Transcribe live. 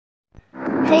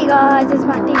Hey guys, it's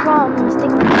Mahdi from Stick,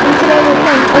 and today we're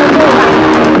playing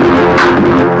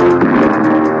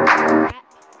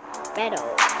Battle.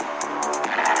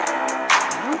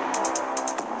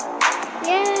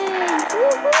 Yay!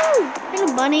 Woohoo! Hello,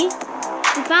 Bunny.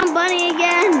 We found Bunny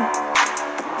again.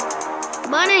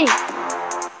 Bunny.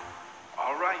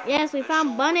 All right. Yes, we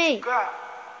found Bunny.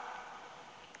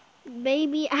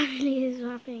 Baby Ashley is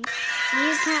rapping.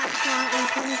 New cat car and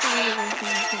 25 is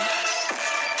rapping.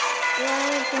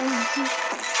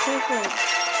 Perfect.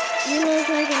 You look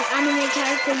like an anime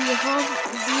character. You half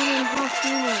demon, half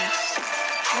human.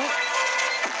 Right?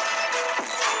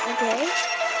 Okay.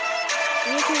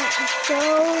 You can so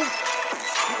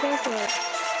perfect.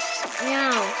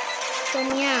 Meow. So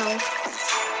meow.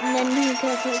 And then you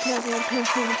perfect.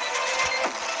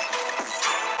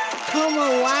 Como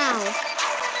wow.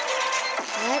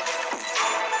 What?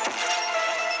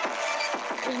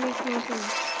 It makes no sense.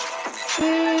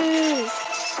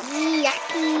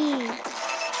 Yucky.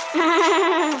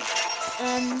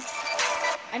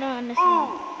 I don't understand.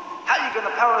 Ooh, how you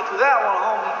gonna power through that one,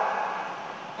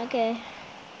 homie? Okay.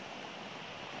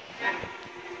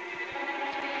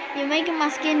 You're making my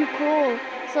skin cool.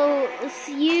 So it's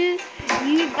you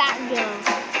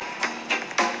Batgirl.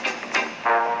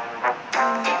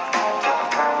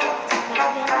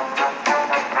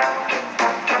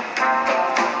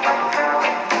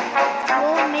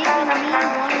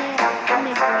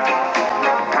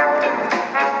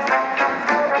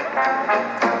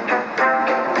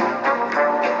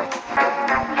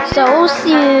 So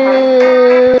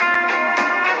soon.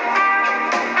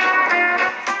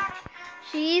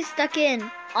 She's stuck in.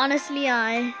 Honestly,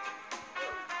 I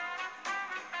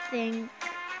think.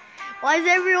 Why is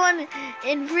everyone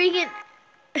in freaking?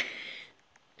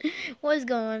 What is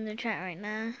going on in the chat right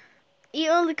now? Eat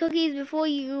all the cookies before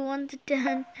you want to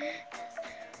turn.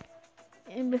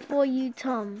 And before you,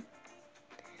 Tom.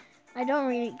 I don't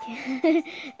really care.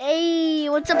 Hey,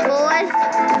 what's up, boys?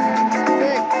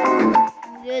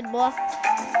 Good, boy. I'm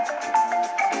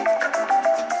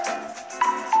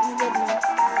good, man.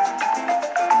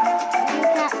 You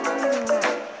can't do that.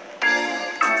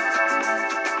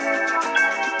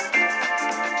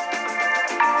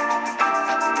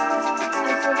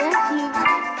 So that's you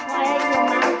quiet your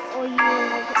mouth or you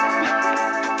like it.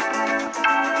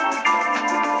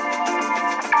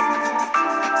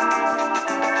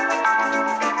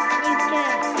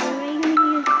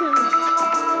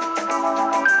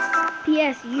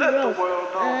 P.S. You wrote.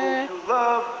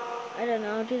 I don't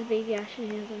know, just baby Ashley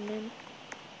or something.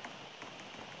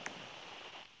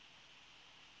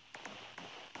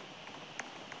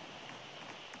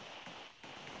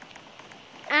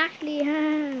 Ashley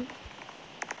has.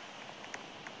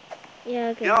 Yeah,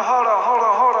 okay. Yo, hold on.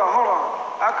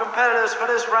 Our competitors for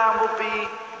this round will be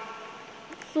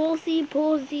Saucy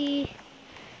Pawsy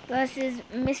versus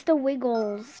Mr.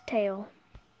 Wiggles Tail.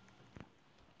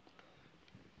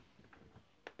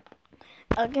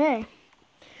 Okay.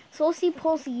 Saucy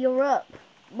Pawsy, you're up,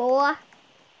 boy.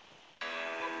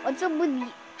 What's up with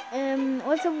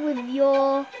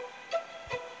your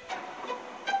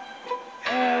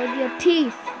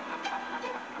teeth?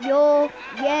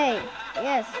 Yay.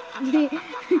 Yes.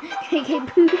 KK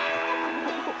poop.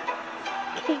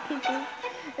 KK poop.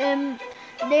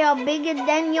 They are bigger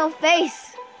than your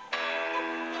face.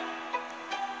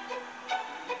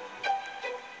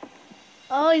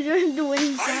 Oh, he's doing the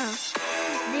winning sound.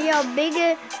 They are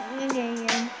bigger. Okay,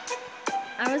 yeah.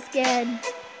 I was scared.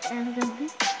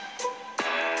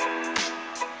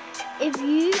 If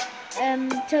you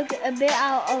took a bit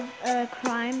out of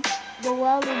crime, the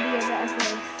world would be a better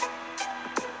place.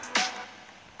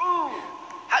 Ooh,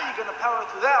 how you gonna power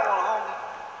through that one,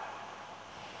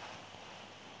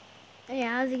 homie? Yeah,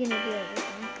 how's he gonna do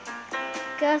everything?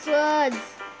 Curse words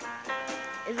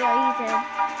is what he said.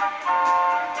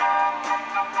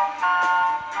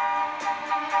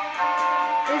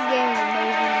 This game is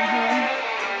amazing.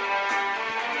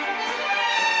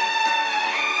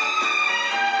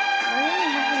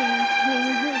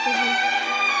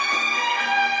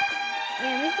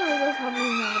 Yeah, Mr. Wiggles probably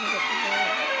not gonna get the goal.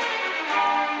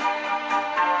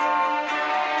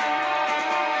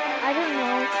 I don't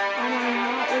know why my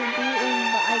heart was beating,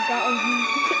 but I got him.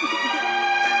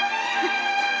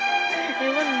 It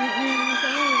wasn't me.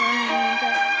 Somebody running around.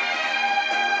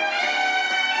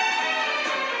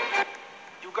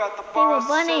 You got the Hey, ball, well,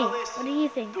 Bunny, what do you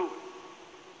think?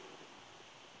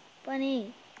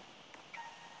 Bunny.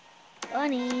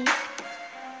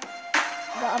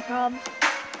 Got a problem.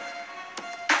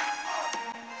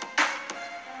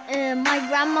 My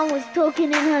grandma was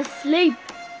talking in her sleep.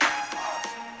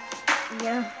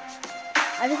 Yeah.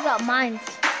 I just got mines.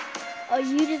 or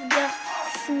you just got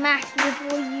smacked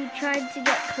before you tried to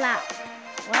get clapped?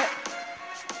 What?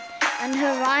 And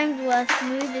her rhymes were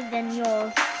smoother than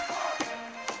yours.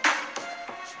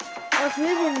 Well,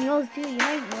 smoother than yours too. You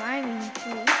make rhyming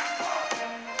too.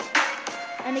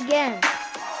 And again.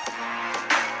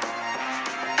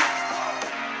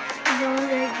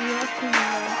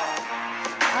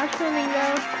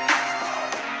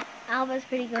 Alba's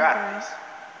pretty good, guys.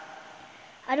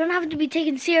 I don't have to be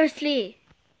taken seriously.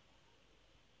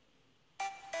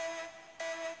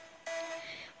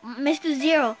 Mr.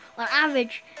 Zero, on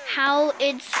average, how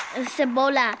it's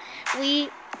Cebola. We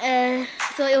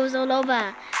thought it was all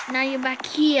over. Now you're back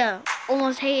here.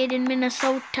 Almost hated in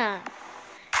Minnesota.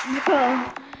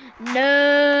 Bro,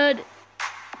 nerd.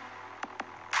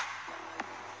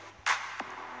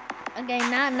 Okay,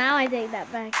 now I take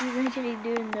that back. He's actually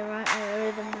doing the right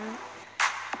rhythm now.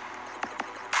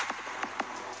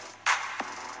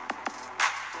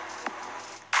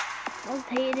 Most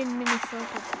hated in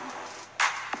Minnesota.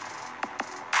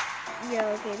 Yeah,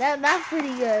 okay, that's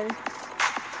pretty good.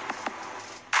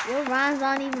 Your rhymes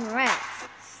aren't even raps.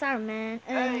 Sorry, man.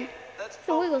 It's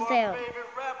a wiggle tail.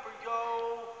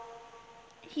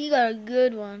 He got a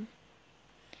good one.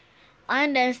 I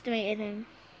underestimated him.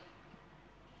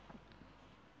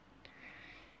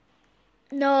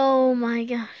 No, my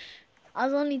gosh. I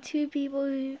was only 2 people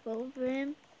who voted for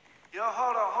him. Yo,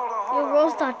 hold on. Your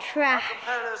roasts are trash. Our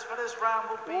competitors for this round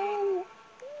will be...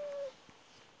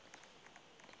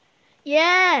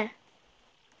 Yeah.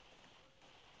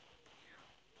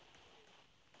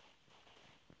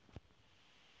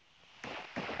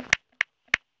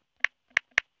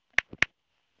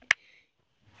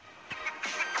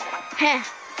 Heh.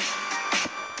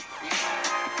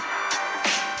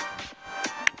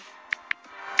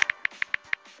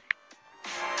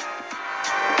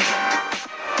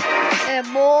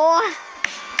 Boy,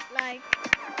 like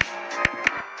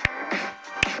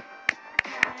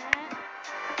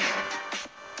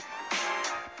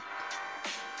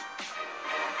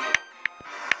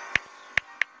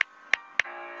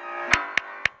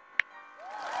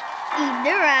eat the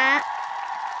rat.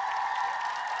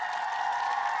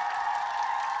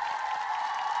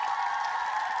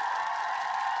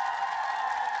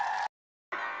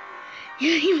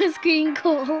 He was green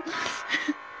cool.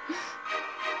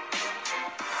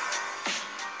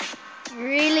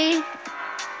 Really?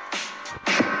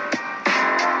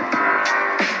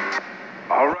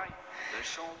 All right, let's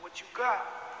show them what you got.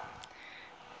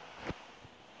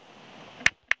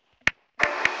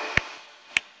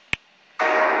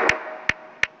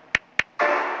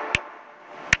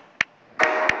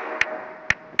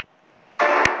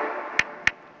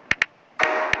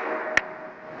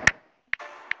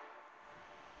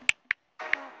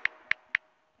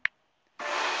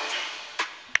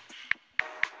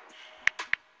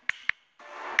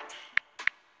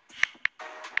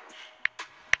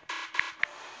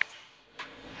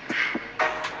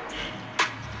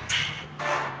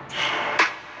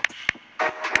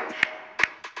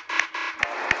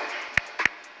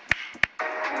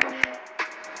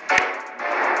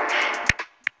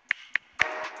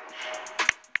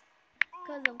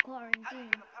 Because of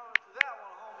quarantine.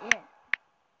 Yeah.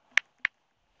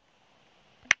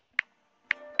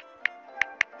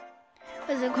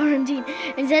 Because of quarantine.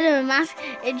 Instead of a mask,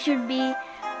 it should be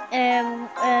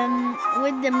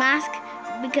with the mask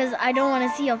because I don't want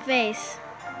to see your face.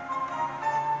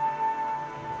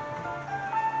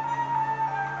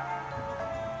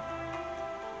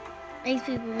 Makes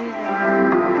people lose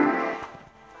them.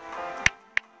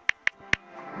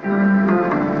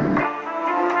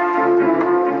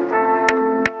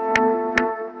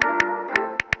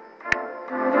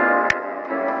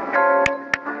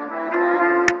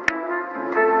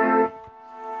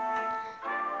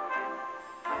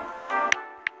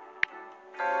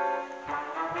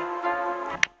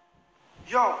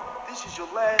 Yo, this is your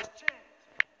last chance.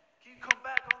 Can you come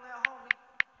back on that, homie?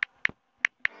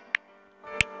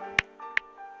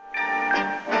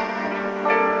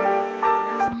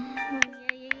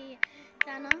 Yeah.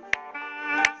 Thanos.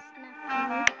 Snap.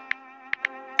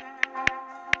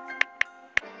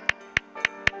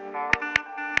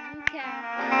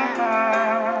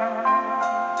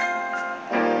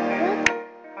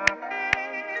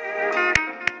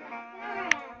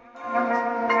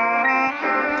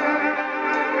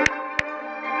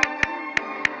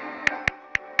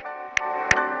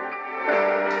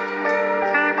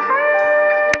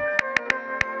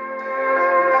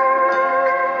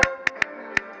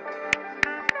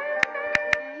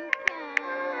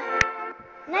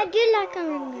 Now do like a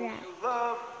rat.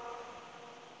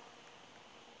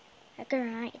 Like a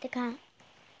rat, the cat.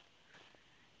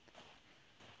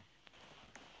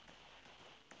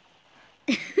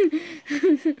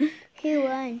 Who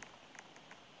won?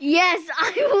 Yes,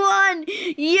 I won!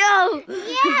 Yo!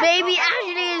 Yeah. Baby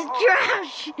Ashley is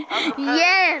trash!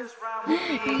 Yes!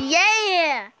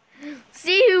 Yeah!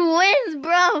 See who wins,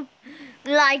 bro!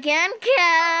 Like and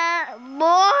cat,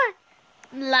 boy!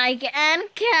 Like and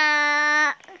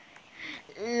cat!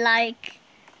 Like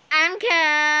and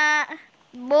cat,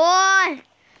 boy!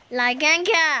 Like and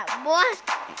cat, boy!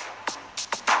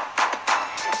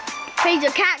 Praise the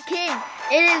Cat King!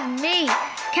 It is me,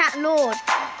 Cat Lord!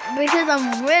 Because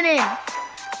I'm winning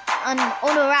on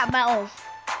all the rap battles.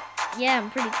 Yeah, I'm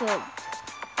pretty cool.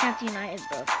 Cats United,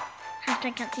 bro.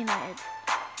 Hashtag Cats United.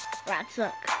 Rats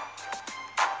suck.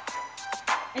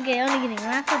 Okay, only kidding.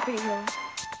 Rats are pretty cool.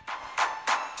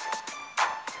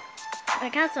 The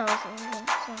cats are also cool,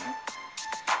 so.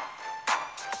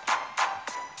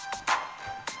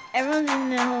 Everyone's in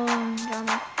the whole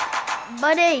drama.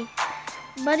 Buddy!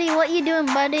 Buddy, what you doing,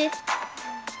 buddy?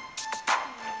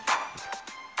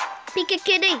 Pika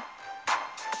Kitty!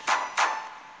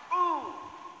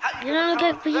 You don't look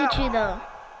like Pikachu though.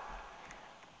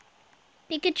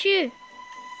 Pikachu!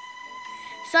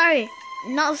 Sorry,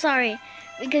 not sorry.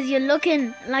 Because you're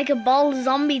looking like a bald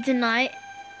zombie tonight.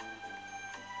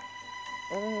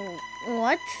 Oh,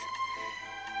 what?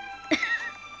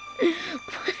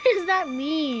 What does that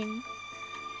mean?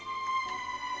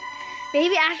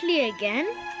 Baby Ashley again?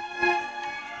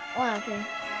 Oh, okay.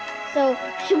 So,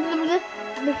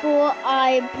 before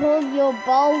I pull your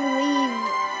bald weave.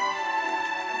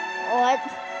 What?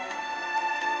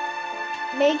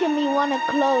 Making me want a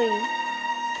Chloe.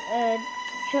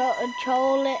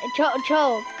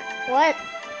 Choke. What?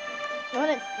 You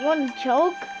want to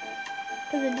choke?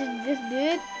 Cause of this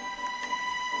dude?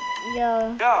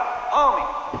 Yo. Yo, homie,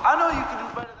 I know you can do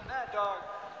better than that, dog.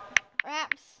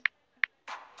 Raps.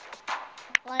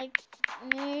 Like,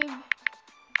 noob.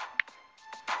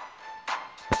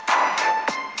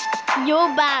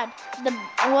 You're bad. The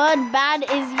word bad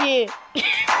is you.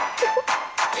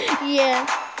 Yeah.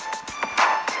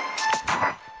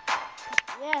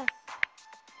 Yes.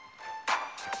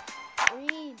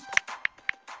 Read.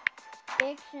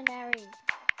 Dictionary.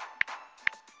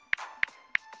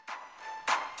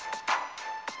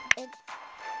 It's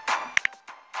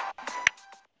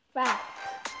fact.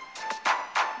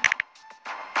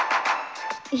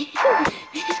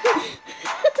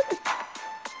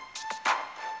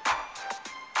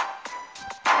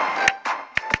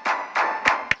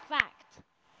 Fact.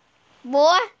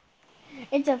 Boy,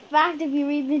 it's a fact if you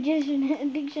read the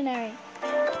dictionary.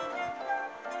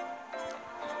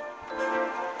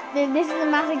 This is a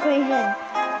math equation.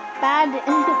 Bad. This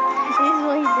is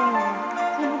what he's saying.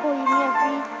 Typical, you get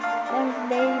free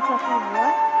daily plus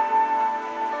what?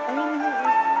 I think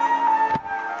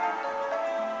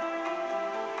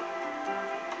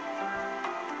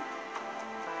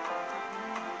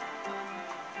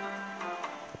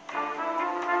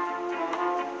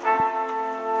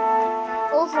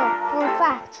also, for a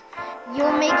fact,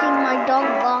 you're making my dog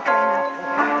bark right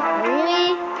now.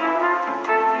 Really?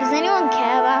 Does anyone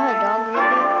care about her dog,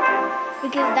 really?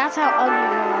 Because that's how ugly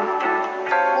you are.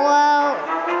 Well,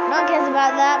 no one cares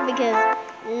about that because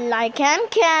like and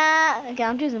cat. Okay,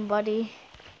 I'm choosing Buddy.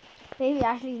 Baby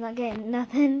Ashley's not getting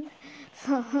nothing.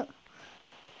 So,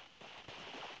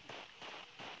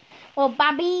 well,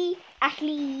 Bobby,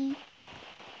 Ashley.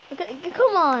 Okay,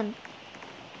 come on.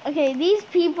 Okay, these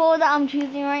people that I'm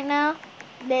choosing right now,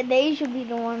 they should be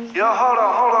the ones. Yo, hold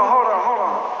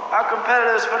on. Our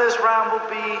competitors for this round will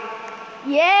be...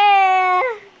 Yeah!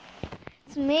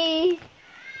 It's me.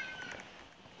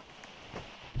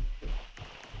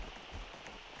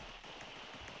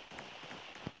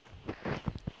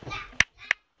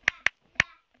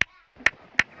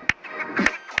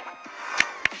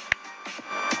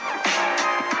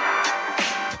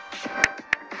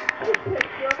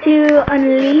 To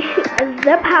unleash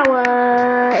the power,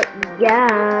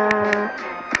 yeah.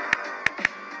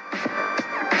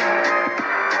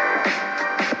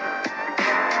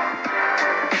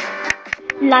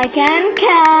 Like and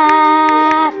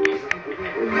cat,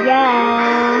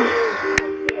 yeah.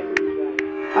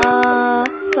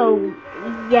 So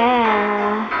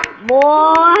yeah,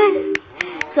 boy.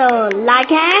 So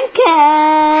like and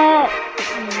cat,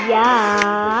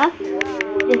 yeah.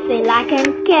 Just say like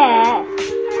and cat.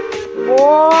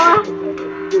 Boy.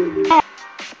 You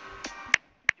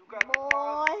got the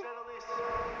power to settle this?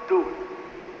 Do it.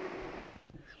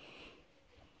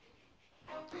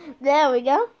 There we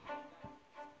go.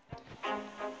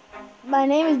 My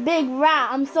name is Big Rat.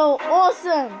 I'm so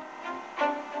awesome.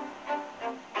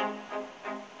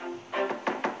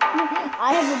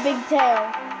 I have a big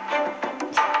tail.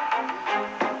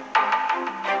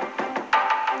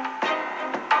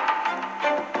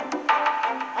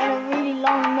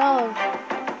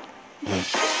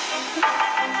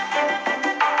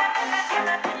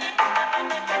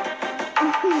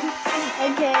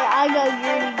 I got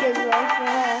really good looks for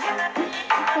her.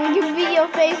 I can beat your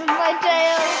face with my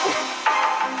tail.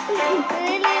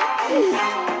 Really?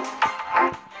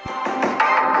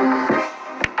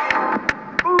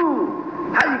 Ooh,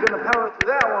 how you gonna power through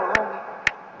that one, homie?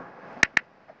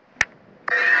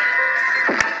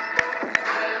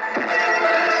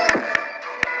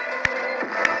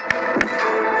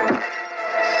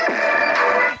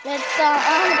 Let's start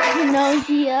on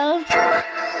Pinocchio.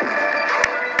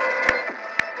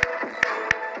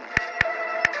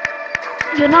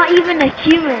 You're not even a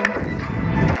human.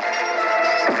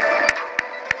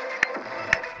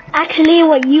 Actually,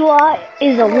 what you are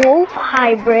is a wolf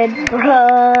hybrid,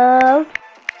 bro.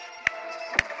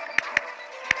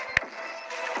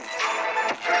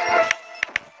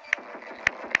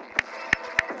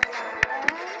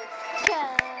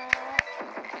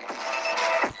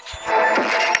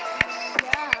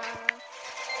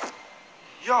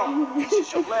 Yo, this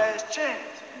is your last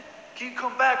chance. Can you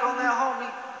come back on that, homie?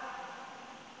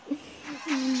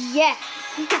 Yes,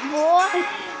 boy.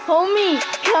 Homie,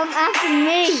 come after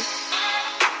me.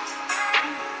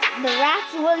 The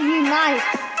rats will unite.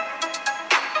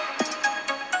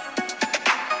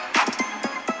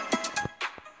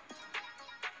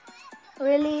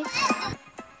 Really?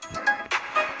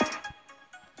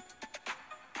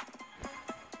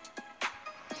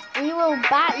 We will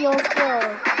bat your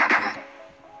skull.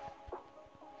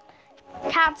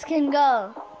 Cats can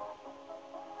go.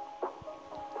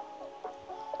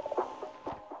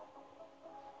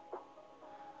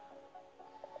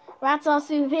 Rats are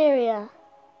superior.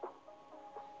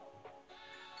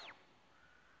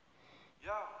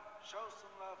 Yo, show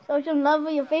some love. Show some love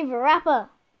for your favorite rapper.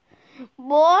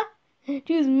 Boy,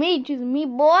 choose me,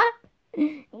 boy.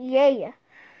 Yeah.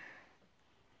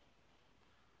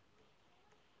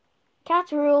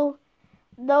 Cats rule.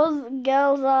 Those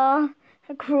girls are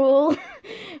cruel.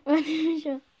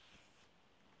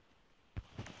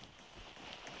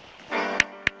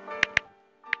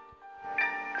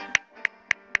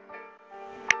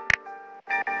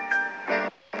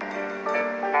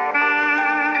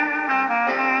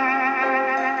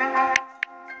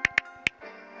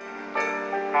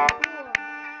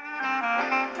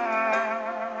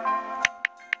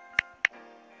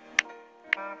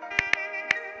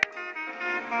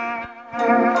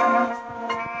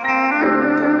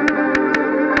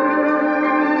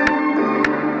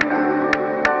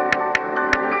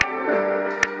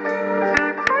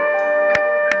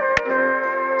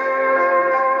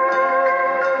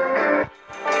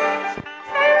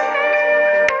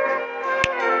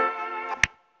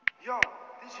 Yo,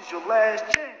 this is your last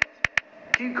chance.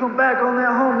 Can you come back on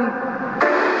that, homie?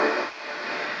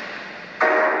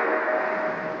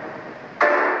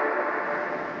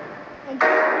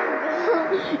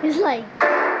 It's like,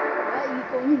 what, you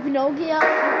call me Pinocchio?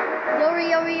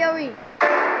 Yori.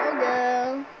 Oh,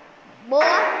 girl. Boy.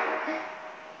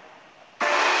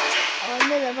 Oh,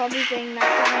 no, they're probably saying that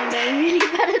kind of really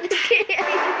bad at this game.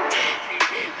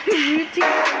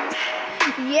 Rooting.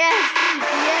 Yes.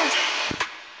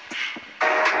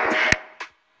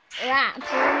 Rats,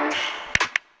 really?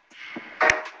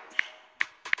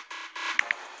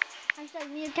 Hashtag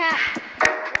me a cat.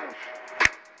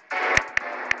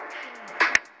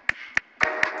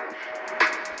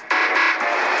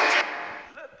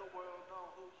 Let the world know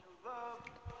who you love.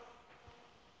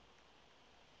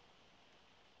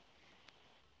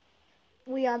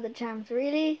 We are the champs,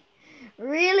 really?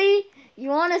 Really? You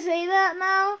want to say that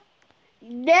now?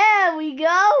 There we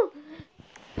go!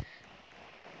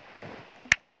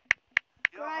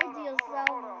 Cry to yourself,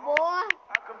 boy.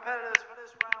 Our competitors for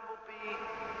this round will be...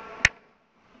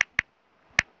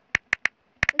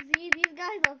 See, these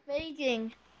guys are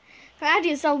faking. Cry to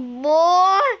yourself,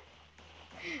 boy!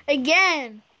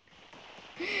 Again!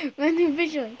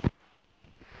 Visually.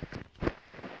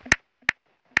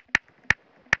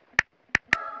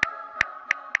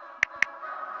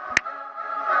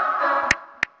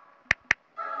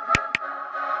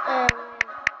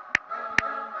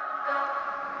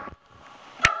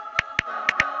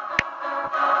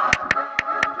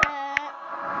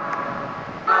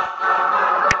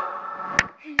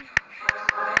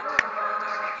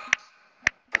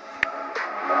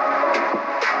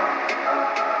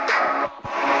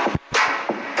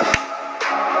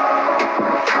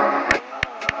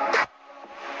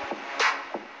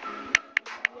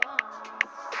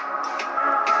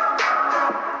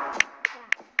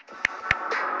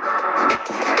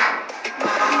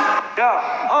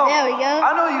 There we go.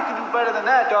 I know you can do better than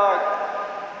that, dog.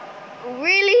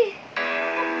 Really?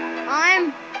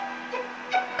 I'm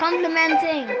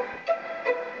complimenting.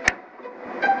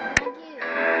 Thank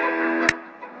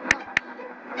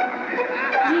you.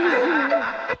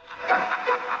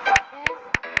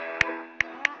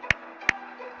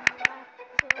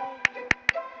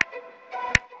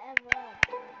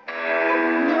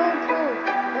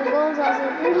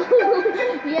 are so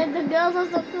cool. Yeah, the girls are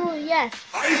so cool. Yes.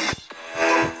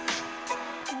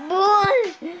 Boy.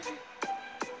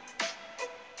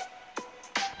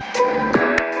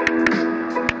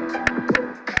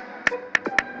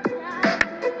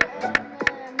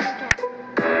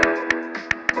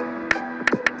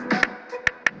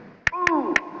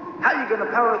 Ooh, how you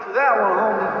gonna power through that one,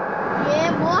 homie?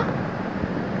 Yeah, boy.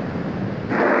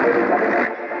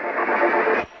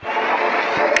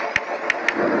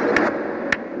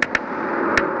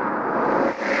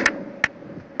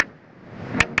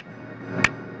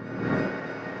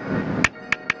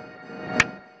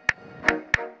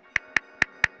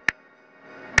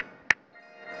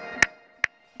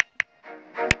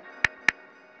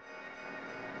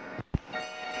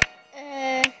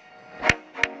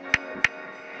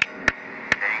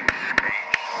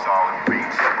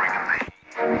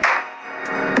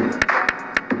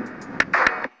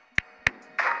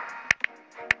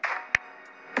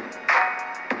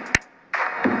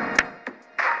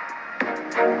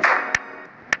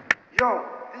 Yo,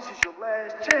 this is your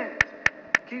last chance.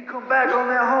 Can you come back on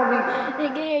that, homie? They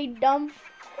get dumb.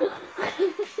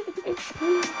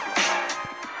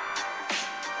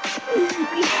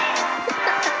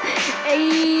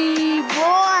 Hey,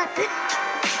 boy.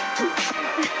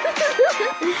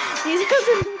 These are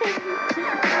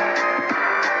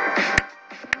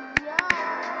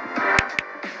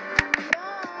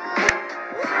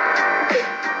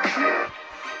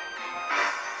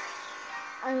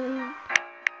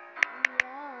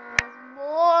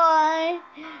boy,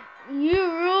 you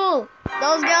rule.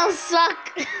 Those girls suck.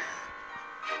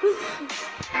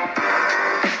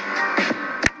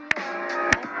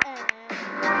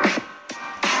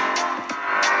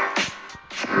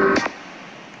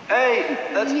 Hey,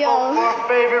 that's both our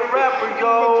favorite rapper, The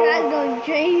yo. chat's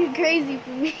going crazy for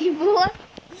me, boy.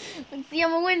 Let's see, I'm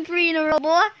gonna win 3 in a row,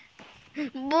 boy.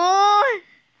 Boy.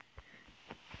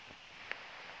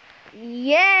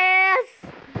 Yes.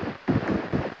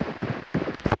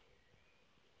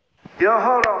 Yo,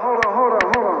 hold on.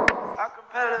 Our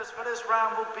competitors for this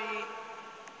round will be...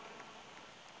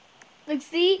 Look,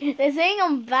 see, they're saying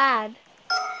I'm bad.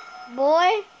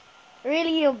 Boy,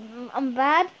 really, I'm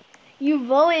bad? You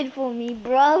voted for me,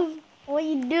 bruv. What are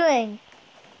you doing?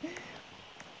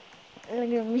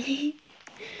 Look at me.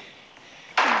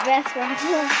 The best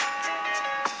rapper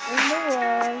in the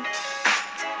world.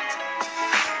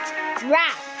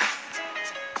 Rap.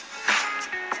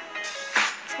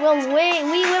 We'll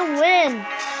win. We will win.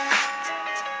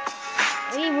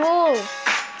 We rule.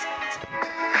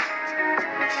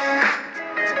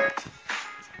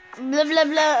 Blah blah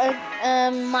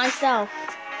blah. Myself.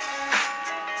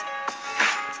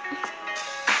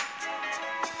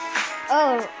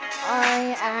 Oh,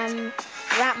 I am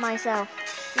rap myself.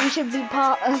 You should be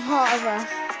part of us.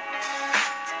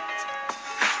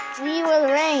 We will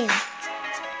reign.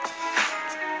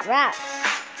 Raps.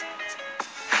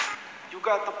 You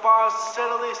got the bars to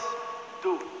settle this?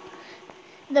 Dude.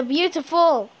 The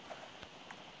beautiful.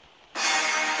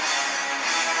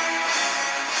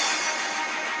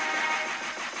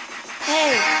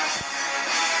 Hey.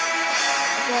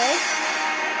 Okay.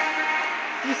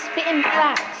 You spitting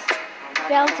facts.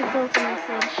 Fail to filter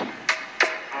message.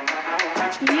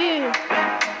 You.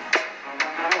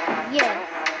 Yes.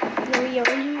 You're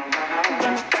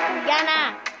gonna.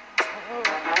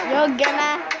 You're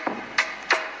gonna.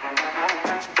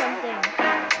 Something.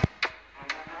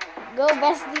 Go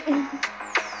bestie.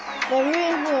 The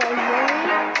real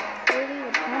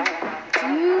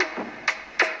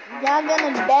you're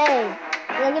gonna die.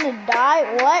 You're gonna die.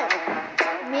 What?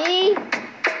 Me?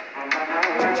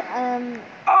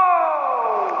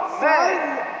 Oh, man.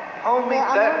 Homie,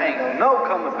 Yeah, that ain't no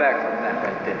coming back from that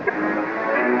right there.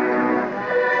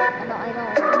 I know.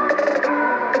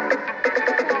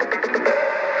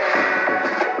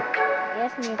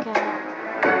 Yes, Meerkat.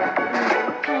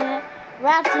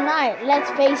 Rap tonight, let's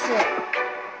face it.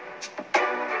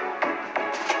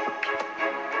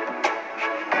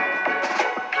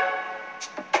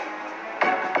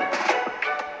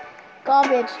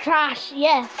 Garbage, trash,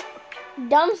 yes.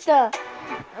 Dumpster.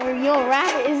 Your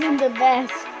rap isn't the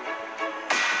best.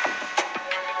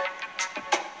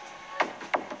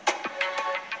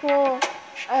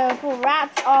 For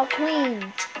rats are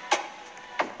queens.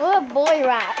 Oh, boy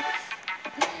rats.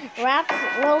 Rats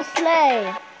will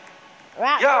slay.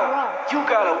 Rats Yo, rock. you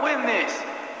gotta win this.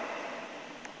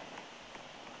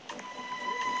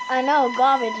 I know,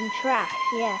 garbage and trash,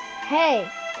 yes. Hey.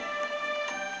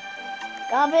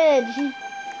 Garbage.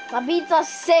 My beats are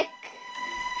sick.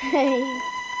 Hey.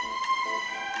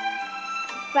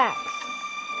 Facts.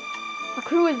 My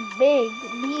crew is big.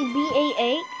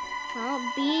 B88. Well,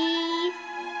 B.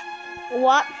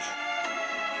 What?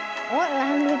 What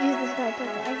language is this guy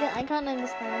talking? I can't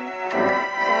understand.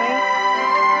 Sorry.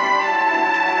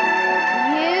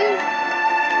 You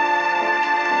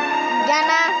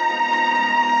gonna.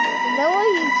 Is that what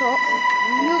you talk?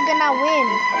 You gonna win.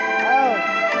 Oh.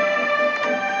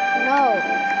 No.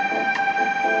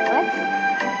 What?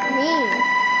 Me.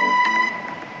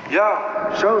 Yo,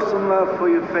 show some love for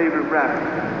your favorite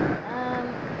rapper.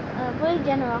 Pretty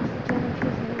generosity. I'm gonna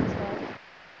choose him instead.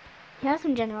 He has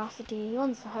some generosity. He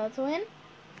wants her to win.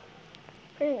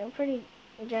 Pretty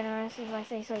generous if I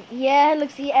say so. Yeah, look,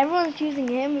 see, everyone's choosing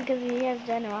him because he has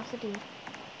generosity.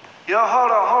 Yo,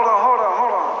 hold on.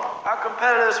 Our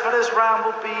competitors for this round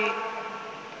will be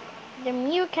The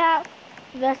Meerkat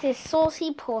versus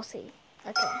Saucy Porsy.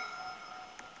 Okay.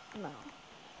 No.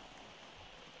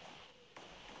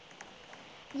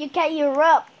 Meerkat, you're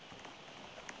up.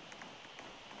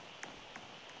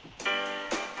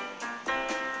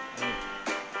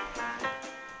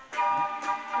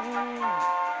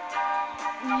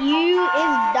 You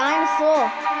is dinosaur.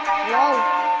 Whoa.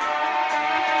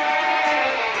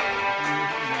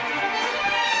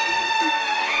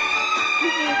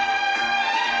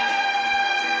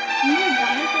 You is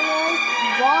dinosaur.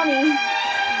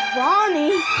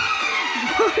 Bonnie,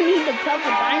 the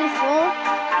purple dinosaur.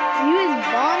 You is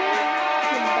Bonnie,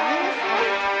 the dinosaur.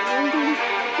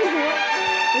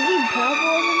 Is he purple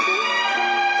or something?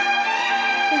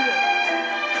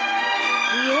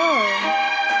 Yo.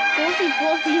 Saucy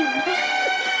Porsy is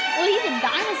well, he's a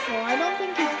dinosaur. I don't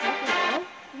think he's purple.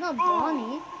 He's not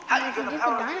Bonnie. How you gonna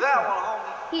power through that one,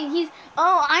 homie? He's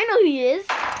oh, I know who he is.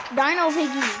 Dino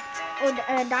Piggy or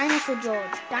Dinosaur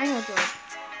George. Dino George.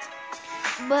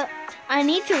 But I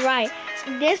need to write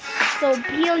this, so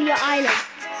peel your eyelids,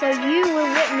 so you will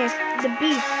witness the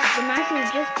beast. The mouse will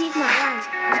just peek my rank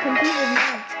and compete with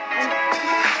mine.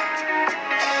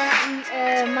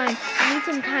 And mine. I need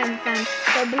some time, fam.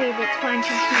 So believe it's fine,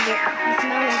 trust me. You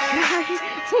smell like trash.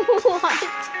 What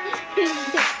is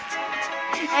this?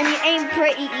 And you ain't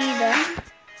pretty either.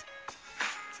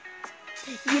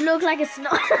 You look like a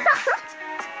snow.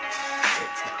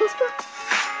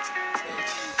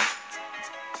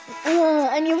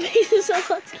 And your face is so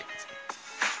ugly.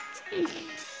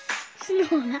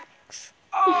 Snorlax.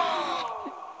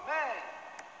 Oh, man.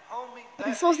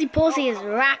 Homie, Saucy Porsy is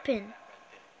rapping.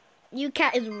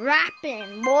 Meerkat is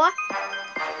rapping, boy.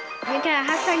 Meerkat,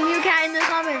 hashtag Meerkat in the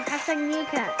comments. Hashtag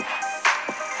Meerkat.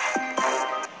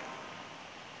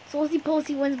 Saucy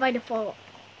Porsy wins by default.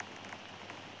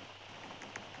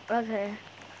 Okay.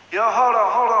 Yo, hold on.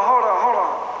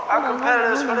 Our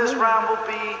competitors for this round will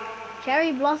be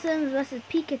Cherry Blossoms versus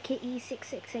Pika Kitty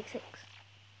 6666.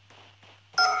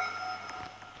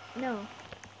 No.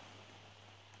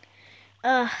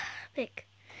 Pick.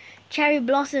 Cherry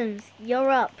Blossoms, you're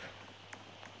up.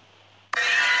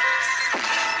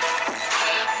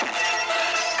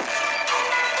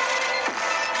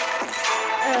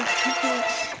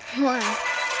 One.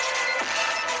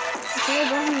 Cherry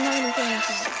Blossoms not gonna say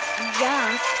anything.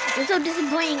 Yeah. You're so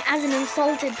disappointing as an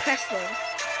insulted pretzel.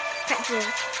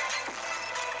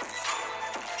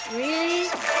 Really?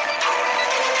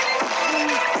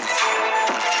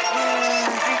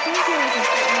 I think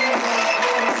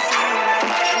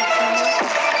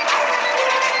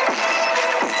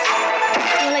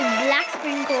you're like black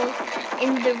sprinkles in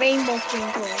the rainbow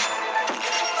sprinkles.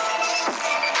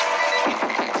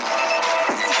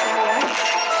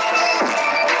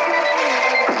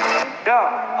 Yo,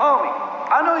 homie,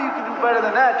 I know you can do better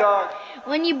than that, dog.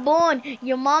 When you're born,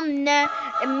 your mom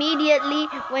immediately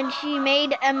when she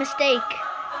made a mistake.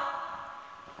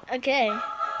 Okay.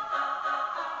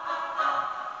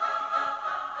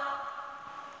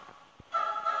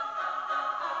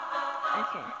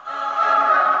 Okay.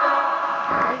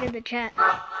 Look at the chat.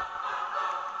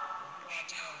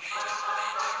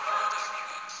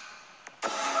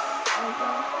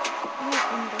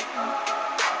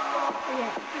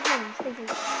 Yeah,